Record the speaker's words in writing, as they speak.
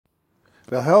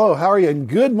Well, hello, how are you? And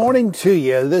good morning to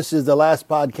you. This is the last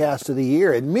podcast of the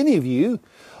year, and many of you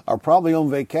are probably on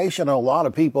vacation. A lot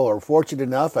of people are fortunate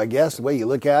enough, I guess, the way you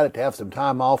look at it, to have some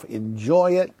time off.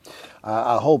 Enjoy it.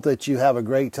 I hope that you have a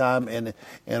great time and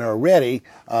are ready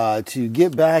to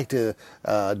get back to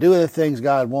doing the things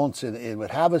God wants and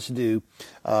would have us do,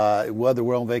 whether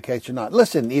we're on vacation or not.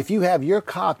 Listen, if you have your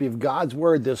copy of God's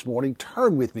Word this morning,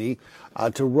 turn with me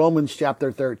to Romans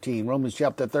chapter 13. Romans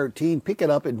chapter 13, pick it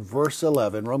up in verse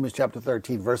 11. Romans chapter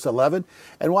 13, verse 11.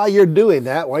 And while you're doing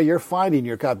that, while you're finding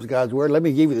your copy of God's Word, let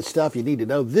me give you the stuff you need to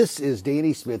know. This is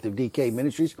Danny Smith of DK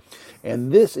Ministries,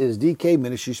 and this is DK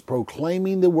Ministries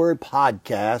Proclaiming the Word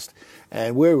podcast.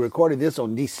 And we're recording this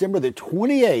on December the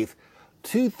 28th,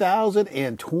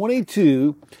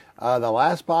 2022, the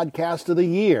last podcast of the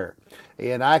year.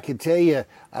 And I can tell you,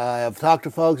 I've talked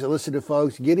to folks, I listen to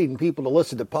folks, getting people to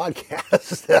listen to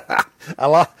podcasts. a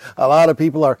lot of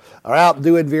people are out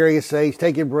doing various things,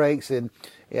 taking breaks, and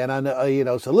I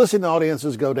know, so listening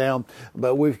audiences go down,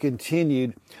 but we've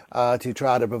continued to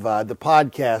try to provide the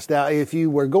podcast. Now, if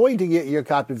you were going to get your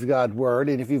copy of God's Word,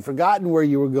 and if you've forgotten where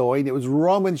you were going, it was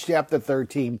Romans chapter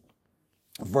 13,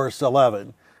 verse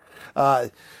 11.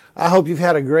 I hope you've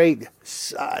had a great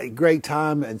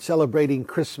time and celebrating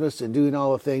Christmas and doing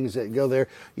all the things that go there.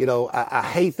 You know, I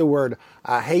hate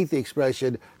the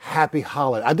expression happy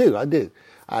holiday. I do.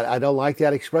 I don't like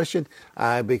that expression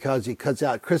because it cuts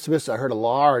out Christmas. I heard a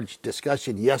large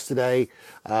discussion yesterday.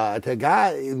 The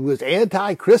guy who was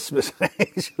anti-Christmas,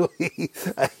 actually.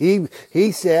 He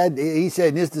said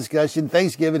in this discussion,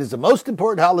 Thanksgiving is the most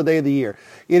important holiday of the year.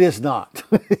 It is not.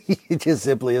 It just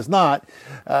simply is not.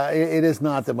 It is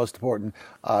not the most important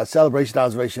celebration,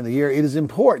 observation of the year. It is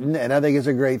important, and I think it's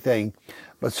a great thing.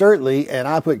 But certainly, and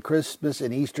I put Christmas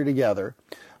and Easter together,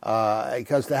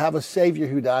 because to have a Savior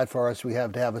who died for us, we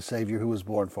have to have a Savior who was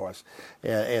born for us.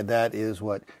 And that is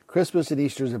what Christmas and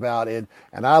Easter is about. And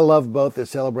I love both and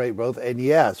celebrate both. And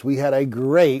yes, we had a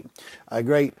great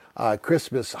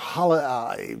Christmas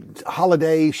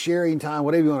holiday sharing time,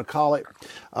 whatever you want to call it.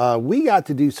 We got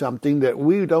to do something that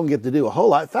we don't get to do a whole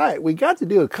lot. In fact, we got to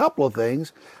do a couple of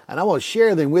things, and I want to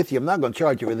share them with you. I'm not going to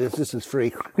charge you for this. This is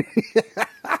free.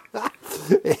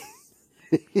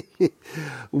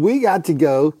 We got to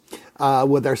go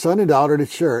with our son and daughter to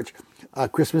church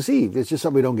Christmas Eve. It's just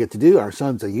something we don't get to do. Our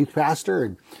son's a youth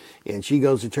pastor, and she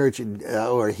goes to church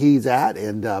where he's at,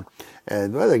 and well,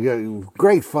 they're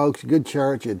great folks, good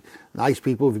church, and nice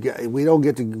people. We don't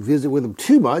get to visit with them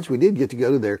too much. We did get to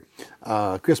go to their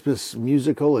Christmas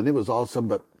musical, and it was awesome.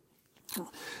 But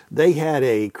they had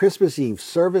a Christmas Eve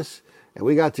service, and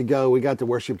we got to go. We got to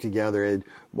worship together, and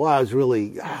boy, I was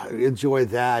really enjoyed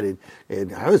that, and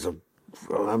it was an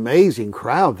amazing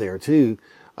crowd there too.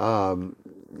 I've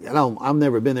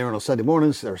never been there on a Sunday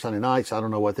mornings or Sunday nights. I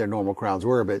don't know what their normal crowds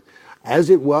were, but as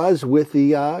it was with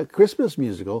the Christmas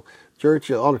musical,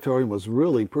 church auditorium was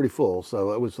really pretty full.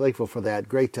 So I was thankful for that.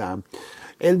 Great time.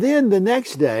 And then the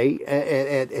next day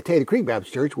at Taylor Creek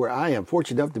Baptist Church, where I am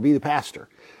fortunate enough to be the pastor,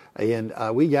 and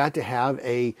we got to have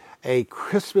a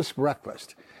Christmas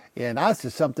breakfast. And that's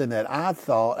just something that I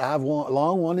thought I've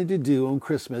long wanted to do on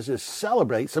Christmas, is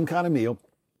celebrate some kind of meal.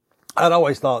 I'd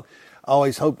always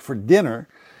hoped for dinner,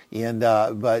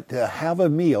 but to have a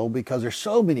meal, because there's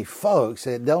so many folks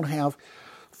that don't have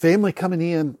family coming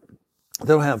in, they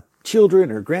don't have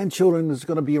children or grandchildren that's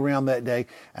going to be around that day.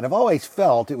 And I've always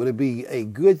felt it would be a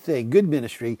good thing, good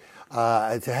ministry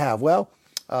to have. Well,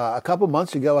 a couple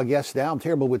months ago, I guess now, I'm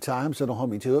terrible with time, so don't hold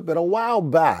me to it, but a while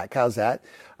back, how's that?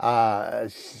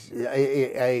 The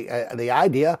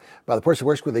idea by the person who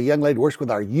works with a young lady who works with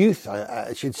our youth,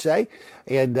 I should say,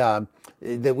 and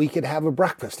that we could have a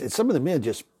breakfast. And some of the men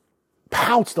just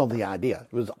pounced on the idea.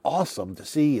 It was awesome to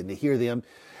see and to hear them,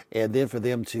 and then for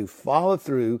them to follow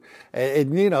through.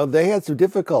 And you know, they had some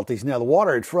difficulties. Now, the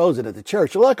water had frozen at the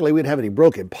church. Luckily, we didn't have any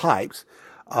broken pipes.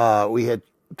 We had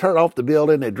turned off the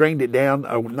building and drained it down.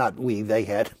 Oh, not we, they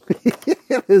had.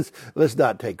 Let's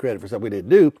not take credit for something we didn't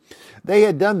do. They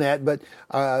had done that, but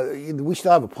we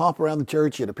still have a pump around the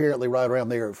church, and apparently right around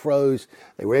there it froze.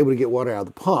 They were able to get water out of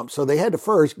the pump. So they had to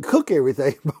first cook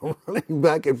everything by running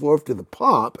back and forth to the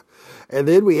pump. And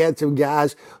then we had some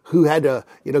guys who had to,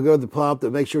 go to the pump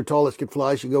to make sure toilets could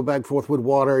flush and go back and forth with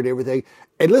water and everything.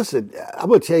 And listen, I'm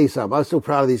going to tell you something. I'm so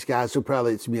proud of these guys, so proud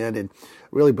of these men, and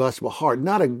really blessed my heart.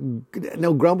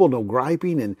 No grumble, no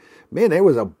griping. And man, there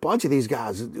was a bunch of these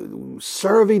guys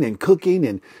serving and cooking,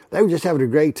 and they were just having a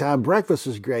great time. Breakfast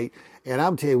was great. And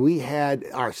I'm telling you, we had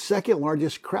our second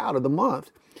largest crowd of the month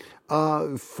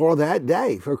for that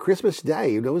day, for Christmas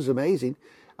Day. It was amazing.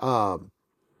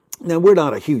 Now we're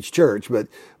not a huge church, but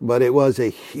it was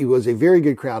a very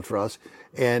good crowd for us,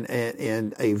 and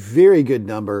a very good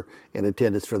number in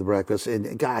attendance for the breakfast.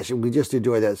 And gosh, we just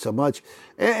enjoy that so much.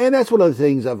 And that's one of the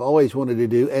things I've always wanted to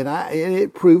do, and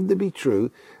it proved to be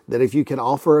true that if you can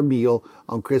offer a meal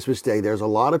on Christmas Day, there's a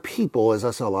lot of people, as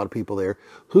I saw a lot of people there,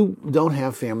 who don't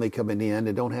have family coming in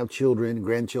and don't have children,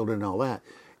 grandchildren, and all that.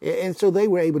 And so they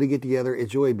were able to get together,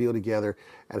 enjoy a meal together,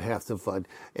 and have some fun.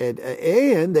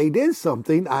 And they did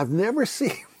something I've never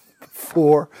seen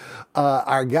before.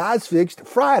 Our God's Fixed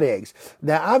fried eggs.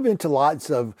 Now, I've been to lots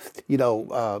of,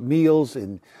 meals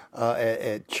and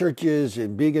at churches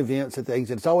and big events and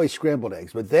things, and it's always scrambled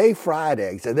eggs. But they fried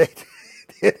eggs, and they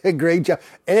did a great job.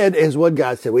 And as one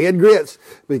guy said, we had grits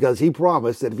because he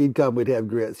promised that if he'd come, we'd have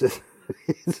grits.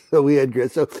 So we had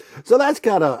grits. So that's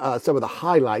kind of some of the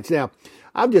highlights. Now,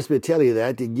 I've just been telling you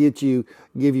that to give you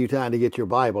time to get your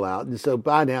Bible out. And so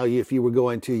by now, if you were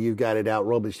going to, you've got it out,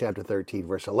 Romans chapter 13,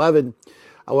 verse 11.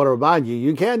 I want to remind you,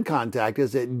 you can contact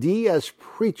us at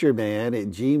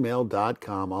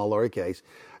dspreacherman@gmail.com, all lowercase,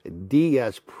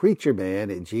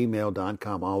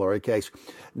 dspreacherman@gmail.com, all lowercase.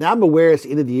 Now, I'm aware it's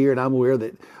the end of the year, and I'm aware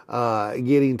that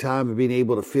getting time and being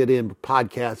able to fit in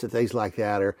podcasts and things like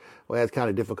that it's kind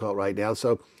of difficult right now.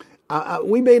 So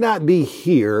we may not be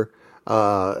here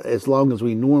as long as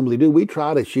we normally do. We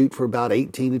try to shoot for about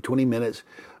 18 to 20 minutes.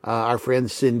 Our friend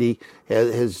Cindy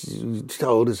has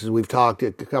told us, as we've talked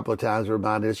a couple of times,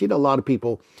 reminded us, a lot of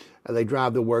people, they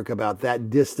drive to work about that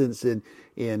distance and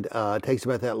it takes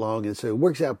about that long. And so it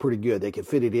works out pretty good. They can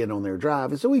fit it in on their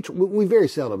drive. And so we very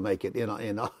seldom make it in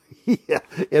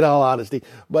all honesty,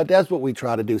 but that's what we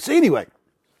try to do. So anyway,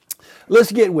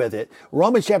 let's get with it.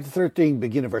 Romans chapter 13,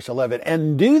 beginning verse 11.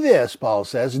 And do this, Paul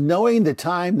says, knowing the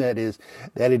time that it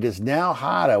is now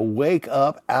high to wake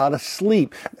up out of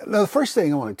sleep. Now, the first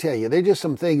thing I want to tell you, there's just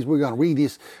some things. We're going to read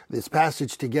this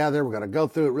passage together. We're going to go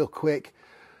through it real quick.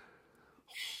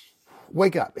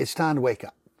 Wake up. It's time to wake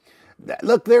up.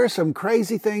 Look, there are some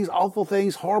crazy things, awful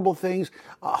things, horrible things,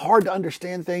 hard to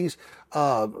understand things,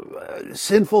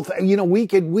 sinful things. We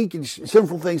could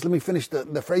sinful things. Let me finish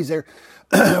the phrase there.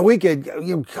 We could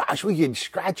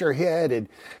scratch our head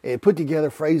and put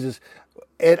together phrases.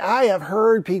 And I have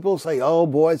heard people say, "Oh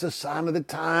boy, it's a sign of the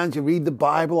times. You read the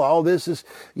Bible. All this is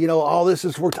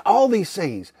for all these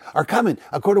things are coming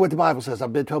according to what the Bible says."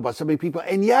 I've been told by so many people,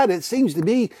 and yet it seems to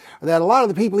me that a lot of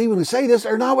the people, even who say this,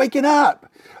 are not waking up.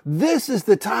 This is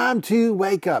the time to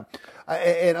wake up,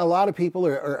 and a lot of people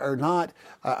are not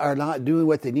doing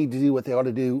what they need to do, what they ought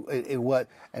to do, and what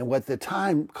the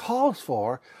time calls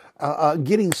for.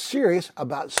 Getting serious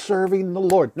about serving the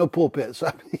Lord. No pulpit.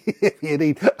 So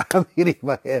I'm hitting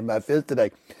my fist today.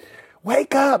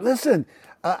 Wake up. Listen,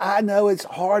 I know it's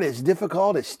hard. It's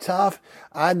difficult. It's tough.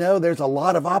 I know there's a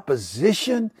lot of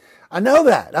opposition. I know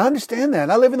that. I understand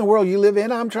that. I live in the world you live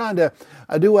in. I'm trying to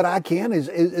do what I can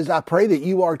as I pray that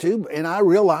you are too. And I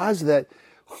realize that,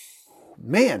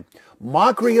 man,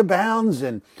 mockery abounds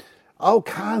and all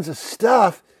kinds of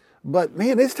stuff. But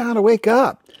man, it's time to wake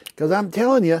up. Because I'm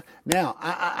telling you, now,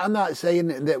 I'm not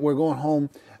saying that we're going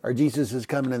home or Jesus is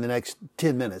coming in the next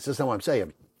 10 minutes. That's not what I'm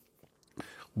saying.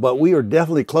 But we are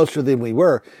definitely closer than we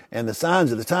were. And the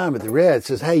signs of the time at the red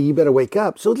says, hey, you better wake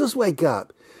up. So just wake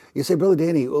up. You say, Brother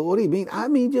Danny, what do you mean? I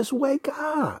mean, just wake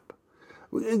up.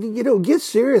 Get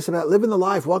serious about living the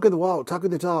life, walking the walk, talking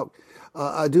the talk,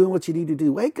 doing what you need to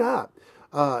do. Wake up.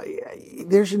 I'm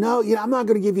not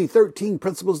going to give you 13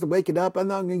 principles to wake it up. I'm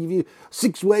not going to give you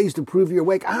 6 ways to prove you're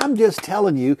awake. I'm just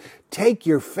telling you, take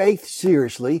your faith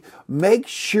seriously. Make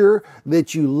sure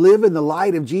that you live in the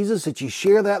light of Jesus, that you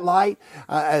share that light,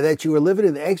 that you are living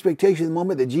in the expectation of the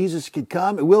moment that Jesus could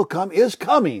come, it will come, is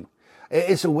coming.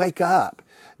 It's a wake up.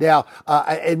 Now,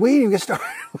 and we didn't get started.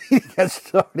 We didn't get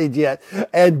started yet.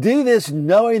 And do this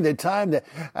knowing that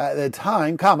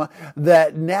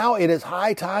now it is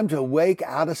high time to wake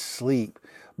out of sleep.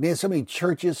 Man, so many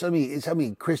churches, so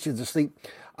many Christians asleep.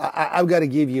 I've got to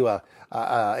give you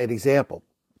an example.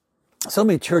 So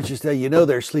many churches today,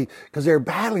 they're asleep because they're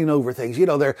battling over things.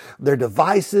 They're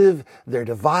divisive, they're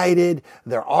divided,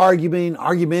 they're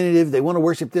argumentative. They want to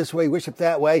worship this way, worship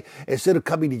that way, instead of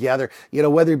coming together,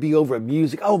 whether it be over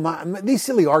music. Oh my, these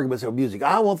silly arguments over music.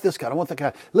 I want this kind, I want that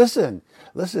kind. Listen,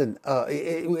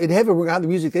 in heaven, we're going to the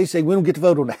music. They say we don't get to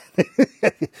vote on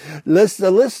that.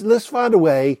 Let's find a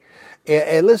way.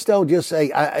 And let's don't just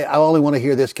say, I only want to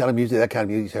hear this kind of music, that kind of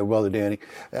music. Say, Brother Danny.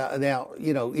 Now,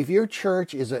 if your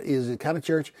church is a kind of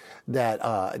church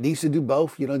that needs to do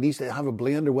both, needs to have a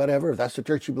blend or whatever, if that's the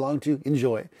church you belong to,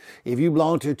 enjoy it. If you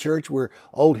belong to a church where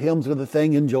old hymns are the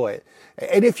thing, enjoy it.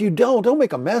 And if you don't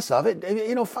make a mess of it.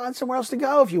 Find somewhere else to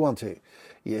go if you want to.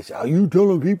 You say, are you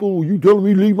telling people, you telling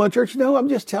me to leave my church? No, I'm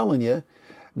just telling you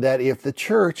that if the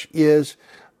church is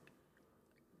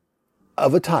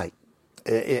of a type,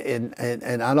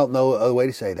 and I don't know a way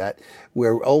to say that,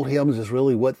 where old hymns is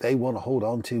really what they want to hold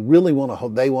on to, they want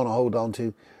to hold on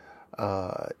to,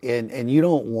 and you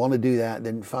don't want to do that,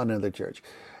 then find another church.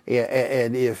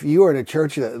 And if you are in a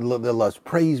church that loves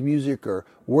praise music or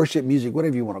worship music,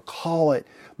 whatever you want to call it,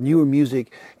 newer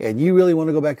music, and you really want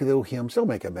to go back to the old hymns, don't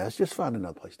make a mess. Just find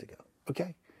another place to go.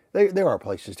 Okay? There are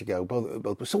places to go,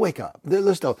 both. So wake up.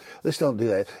 Let's don't do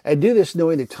that. And do this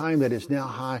knowing the time that is now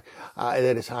high,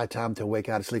 that it's high time to wake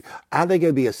out of sleep. I think it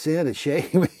would be a sin, a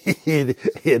shame,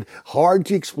 and hard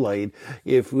to explain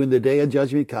if when the day of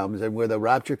judgment comes and where the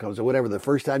rapture comes or whatever, the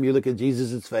first time you look at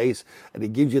Jesus' face and he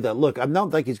gives you that look, I don't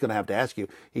think he's going to have to ask you.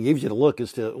 He gives you the look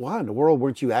as to why in the world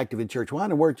weren't you active in church? Why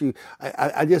in the world weren't you,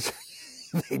 I just,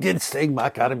 they didn't sing my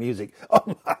kind of music.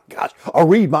 Oh my gosh. Or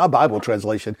read my Bible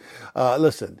translation.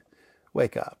 Listen,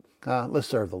 wake up. Let's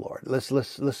serve the Lord.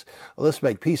 Let's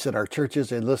make peace in our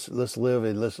churches, and let's live,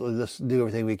 and let's do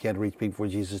everything we can to reach people for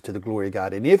Jesus to the glory of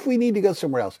God. And if we need to go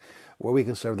somewhere else where we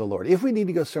can serve the Lord, if we need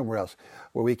to go somewhere else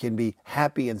where we can be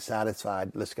happy and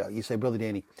satisfied, let's go. You say, Brother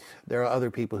Danny, there are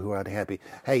other people who are unhappy.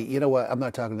 Hey, you know what? I'm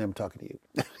not talking to them. I'm talking to you.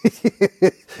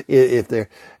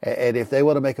 if they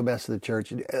want to make a mess of the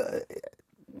church,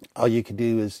 all you can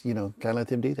do is, kind of let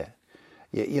them do that.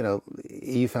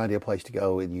 You find a place to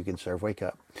go and you can serve. Wake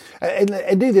up.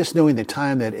 And do this knowing the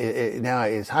time that now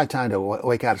is high time to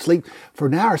wake out of sleep. For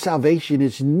now our salvation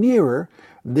is nearer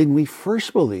than we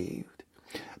first believed.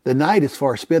 The night is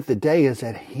far spent, the day is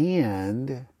at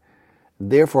hand.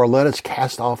 Therefore let us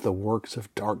cast off the works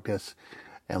of darkness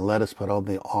and let us put on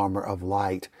the armor of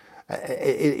light.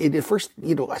 At first,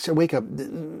 I said, wake up,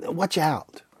 watch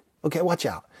out. Okay, watch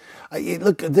out.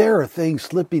 Look, there are things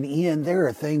slipping in. There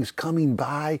are things coming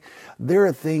by. There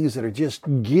are things that are just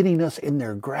getting us in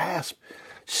their grasp.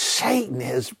 Satan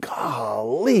has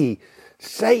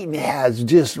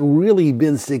just really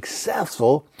been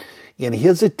successful in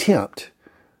his attempt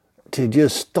to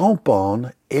just stomp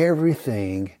on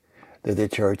everything that the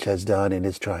church has done and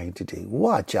is trying to do.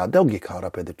 Watch out. Don't get caught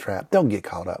up in the trap. Don't get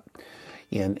caught up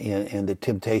in the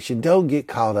temptation. Don't get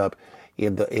caught up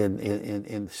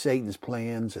in Satan's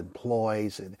plans and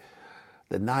ploys, and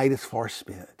the night is far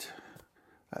spent.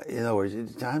 In other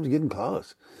words, time's getting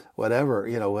close. Whatever.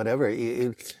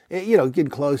 Getting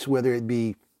close, whether it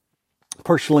be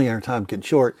personally our time getting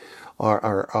short,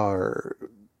 or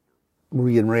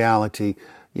in reality,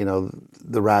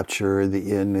 the rapture,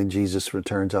 the end, and Jesus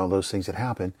returns, all those things that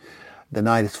happen. The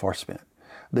night is far spent.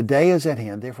 The day is at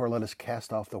hand. Therefore, let us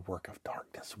cast off the work of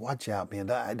darkness. Watch out, man.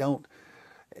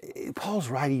 Paul's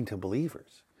writing to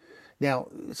believers. Now,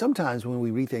 sometimes when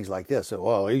we read things like this,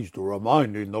 he's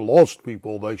reminding the lost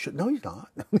people they should. No, he's not.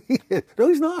 No,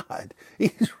 he's not.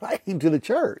 He's writing to the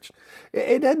church.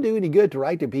 It doesn't do any good to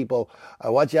write to people,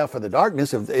 watch out for the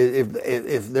darkness if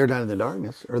they're not in the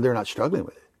darkness or they're not struggling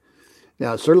with it.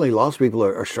 Now, certainly lost people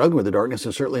are struggling with the darkness,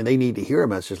 and certainly they need to hear a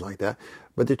message like that.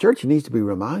 But the church needs to be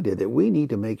reminded that we need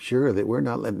to make sure that we're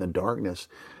not letting the darkness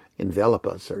envelop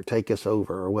us or take us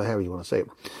over, or whatever you want to say it.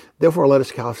 Therefore, let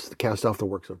us cast off the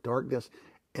works of darkness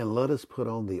and let us put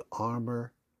on the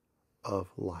armor of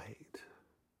light.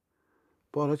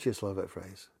 Boy, don't you just love that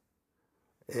phrase?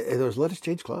 Let us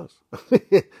change clothes.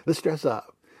 Let's dress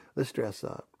up. Let's dress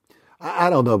up. I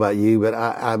don't know about you, but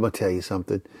I'm going to tell you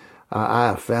something. I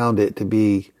have found it to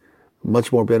be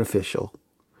much more beneficial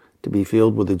to be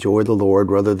filled with the joy of the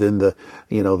Lord rather than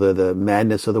the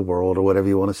madness of the world, or whatever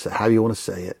you want to say, how you want to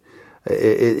say it.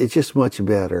 It's just much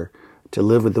better to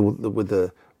live with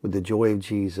the joy of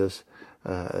Jesus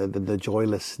than the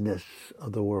joylessness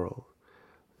of the world.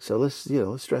 So let's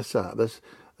dress up.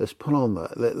 Let's put on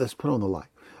the light.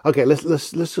 Okay,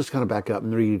 let's just kind of back up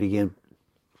and read it again.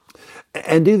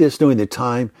 And do this knowing the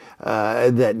time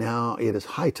that now it is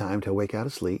high time to wake out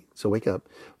of sleep. So wake up.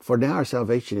 For now our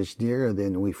salvation is nearer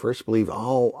than we first believed.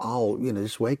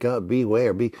 Just wake up,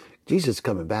 beware, Jesus is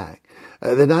coming back.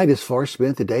 The night is far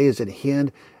spent, the day is at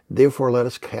hand. Therefore let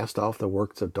us cast off the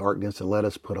works of darkness and let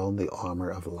us put on the armor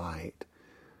of light.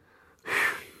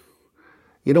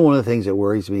 One of the things that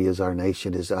worries me is our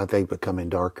nation is, I think, becoming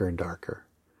darker and darker.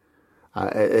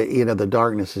 The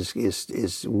darkness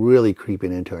is really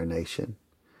creeping into our nation.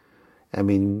 I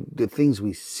mean, the things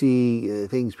we see, the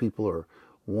things people are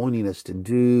wanting us to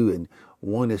do and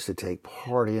want us to take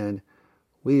part in,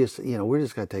 we're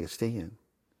just got to take a stand.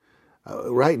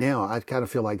 Right now, I kind of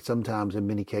feel like sometimes in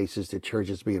many cases the church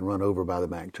is being run over by the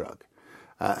Mack truck.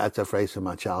 That's a phrase from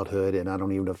my childhood, and I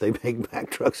don't even know if they make Mack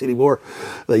trucks anymore.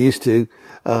 They used to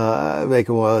make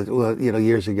them,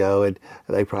 years ago, and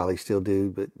they probably still do,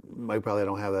 but they probably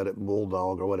don't have that at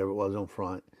Bulldog or whatever it was on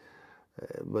front.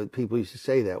 But people used to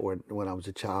say that when I was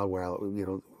a child, where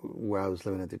I was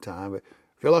living at the time. But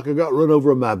I feel like I got run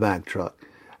over in my Mack truck.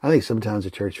 I think sometimes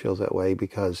the church feels that way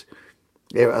because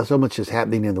so much is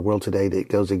happening in the world today that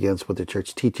goes against what the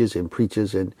church teaches and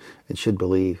preaches and should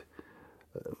believe.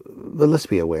 But let's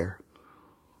be aware,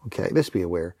 okay? Let's be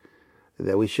aware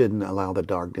that we shouldn't allow the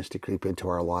darkness to creep into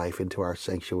our life, into our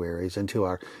sanctuaries, into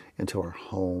our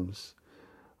homes.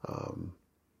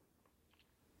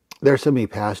 There are so many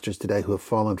pastors today who have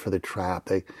fallen for the trap.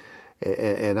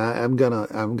 I'm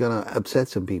gonna upset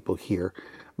some people here,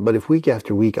 but if week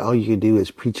after week all you can do is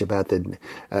preach about the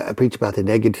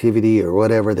negativity or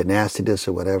whatever, the nastiness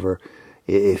or whatever,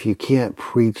 if you can't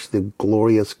preach the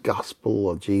glorious gospel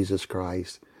of Jesus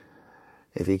Christ,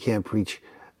 if you can't preach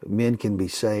men can be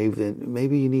saved, then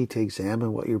maybe you need to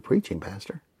examine what you're preaching,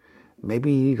 Pastor.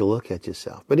 Maybe you need to look at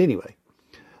yourself. But anyway,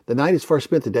 the night is first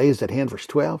spent, the day is at hand, verse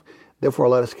 12. Therefore,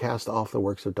 let us cast off the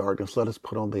works of darkness. Let us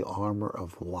put on the armor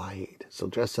of light. So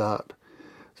dress up.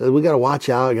 So we got to watch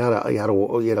out. We got to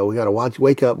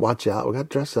wake up, watch out. We got to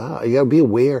dress up. You got to be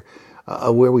aware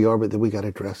of where we are, but then we got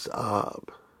to dress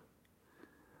up.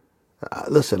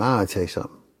 Listen, I want to tell you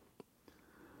something.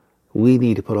 We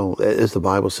need to put on, as the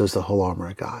Bible says, the whole armor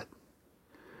of God.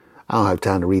 I don't have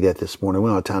time to read that this morning. We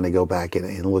don't have time to go back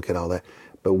and look at all that.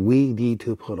 But we need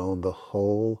to put on the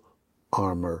whole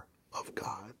armor of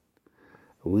God.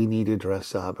 We need to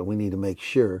dress up, and we need to make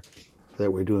sure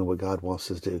that we're doing what God wants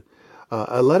us to do.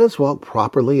 Let us walk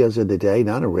properly as in the day,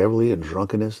 not in revelry and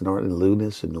drunkenness, nor in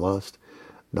lewdness and lust,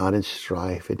 not in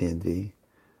strife and envy.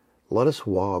 Let us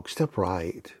walk, step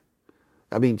right.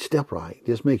 Step right.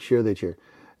 Just make sure that you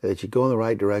go in the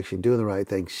right direction, doing the right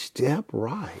thing. Step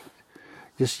right.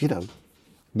 Just, get on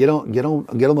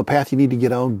the path you need to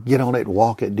get on it,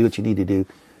 walk it, do what you need to do.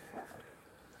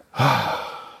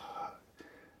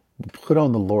 Put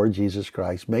on the Lord Jesus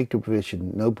Christ. Make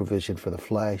no provision for the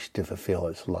flesh to fulfill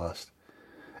its lust.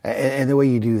 And the way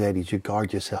you do that is you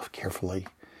guard yourself carefully.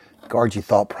 Guard your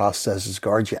thought processes,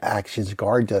 guard your actions,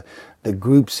 guard the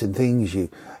groups and things that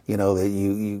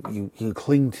you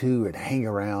cling to and hang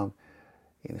around.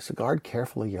 So guard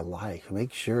carefully your life.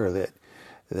 Make sure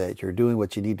that you're doing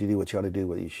what you need to do, what you ought to do,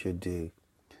 what you should do.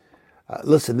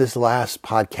 Listen, this last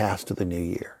podcast of the new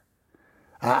year,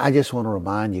 I just want to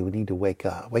remind you, we need to wake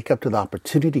up. Wake up to the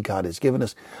opportunity God has given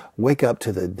us. Wake up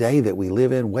to the day that we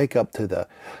live in. Wake up to the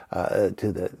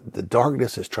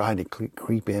darkness that's trying to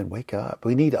creep in. Wake up.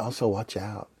 We need to also watch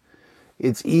out.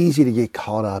 It's easy to get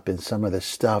caught up in some of the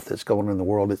stuff that's going on in the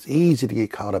world. It's easy to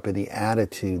get caught up in the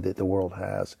attitude that the world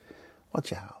has.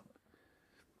 Watch out.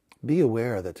 Be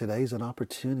aware that today's an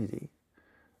opportunity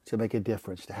to make a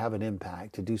difference, to have an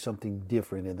impact, to do something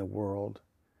different in the world.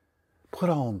 Put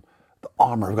on the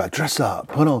armor of God. Dress up.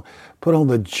 Put on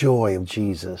the joy of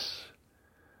Jesus.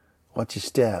 Watch your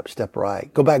step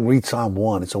right. Go back and read Psalm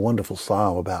 1. It's a wonderful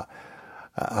psalm about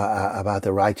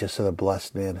the righteous and the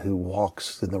blessed man who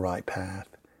walks in the right path.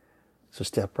 So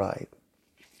step right.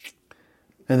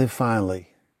 And then finally,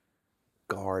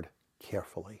 guard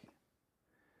carefully.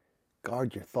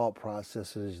 Guard your thought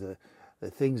processes,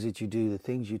 the things that you do, the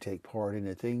things you take part in,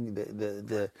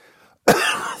 the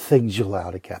things you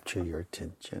allow to capture your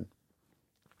attention.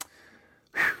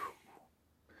 Whew.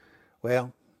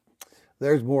 Well,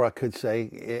 there's more I could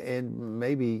say, and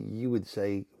maybe you would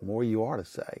say more you ought to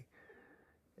say.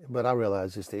 But I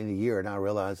realize it's the end of the year, and I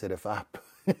realize that if I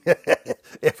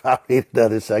read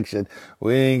another section,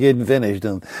 we ain't getting finished.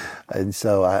 And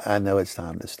so I know it's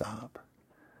time to stop.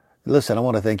 Listen, I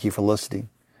want to thank you for listening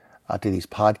to these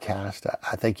podcasts.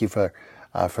 I thank you for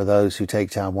those who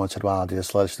take time once in a while to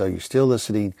just let us know you're still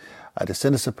listening, to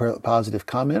send us a positive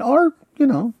comment, or,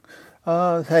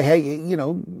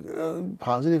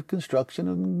 positive construction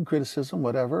and criticism,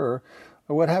 whatever,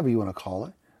 or whatever you want to call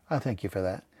it. I thank you for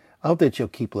that. I hope that you'll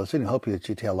keep listening. I hope that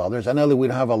you tell others. I know that we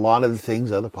don't have a lot of the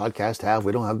things other podcasts have.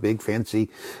 We don't have big, fancy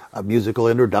musical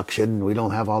introduction. We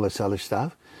don't have all this other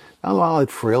stuff. Not a lot of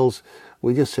frills.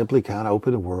 We just simply kind of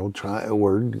open the world, try a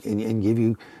word, and give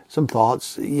you some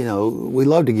thoughts. We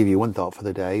love to give you one thought for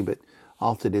the day, but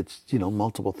often it's,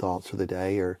 multiple thoughts for the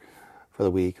day or for the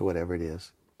week or whatever it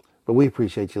is. But we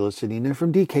appreciate you listening. And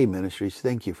from DK Ministries,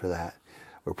 thank you for that.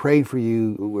 We're praying for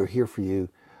you. We're here for you.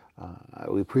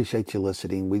 We appreciate you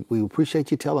listening. We appreciate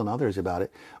you telling others about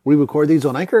it. We record these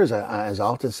on Anchor, as I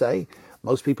often say.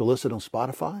 Most people listen on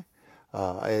Spotify.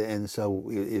 And so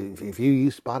if you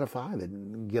use Spotify,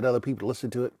 then get other people to listen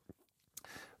to it.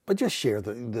 But just share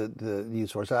the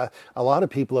news source. A lot of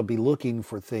people will be looking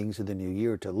for things in the new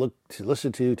year to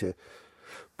listen to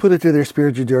put it to their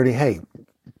spiritual journey. Hey,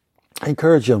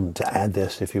 encourage them to add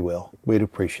this, if you will. We'd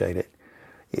appreciate it.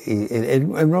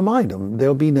 And remind them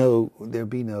there'll be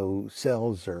no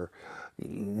sales or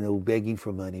no begging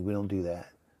for money. We don't do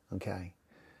that. Okay.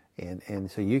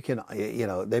 And so you can,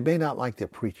 they may not like the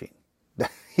preaching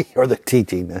or the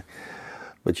teaching,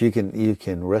 but you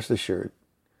can rest assured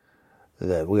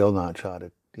that we'll not try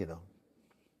to get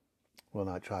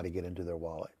into their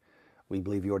wallet. We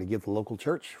believe you ought to give the local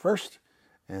church first,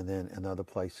 and then in other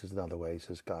places and other ways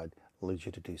as God leads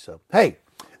you to do so. Hey,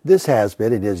 this has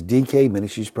been and is DK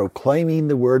Ministries Proclaiming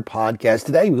the Word podcast.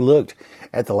 Today we looked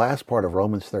at the last part of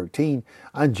Romans 13.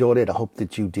 I enjoyed it. I hope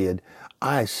that you did.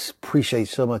 I appreciate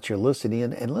so much your listening.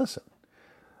 And listen,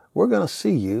 we're going to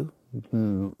see you,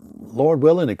 Lord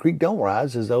willing, the creek don't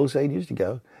rise, as the old saying used to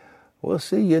go. We'll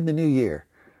see you in the new year.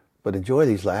 But enjoy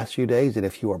these last few days. And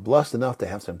if you are blessed enough to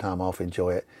have some time off,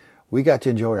 enjoy it. We got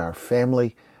to enjoy our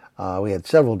family. We had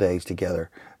several days together.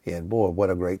 And boy,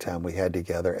 what a great time we had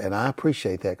together. And I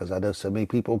appreciate that because I know so many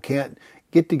people can't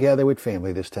get together with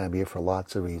family this time of year for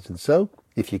lots of reasons. So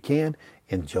if you can,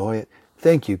 enjoy it.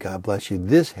 Thank you. God bless you.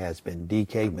 This has been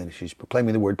DK Ministries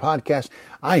Proclaiming the Word podcast.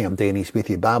 I am Danny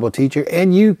Smith, your Bible teacher,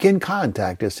 and you can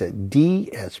contact us at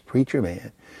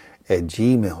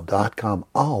dspreacherman@gmail.com,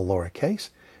 all lowercase.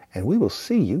 And we will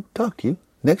talk to you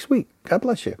next week. God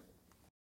bless you.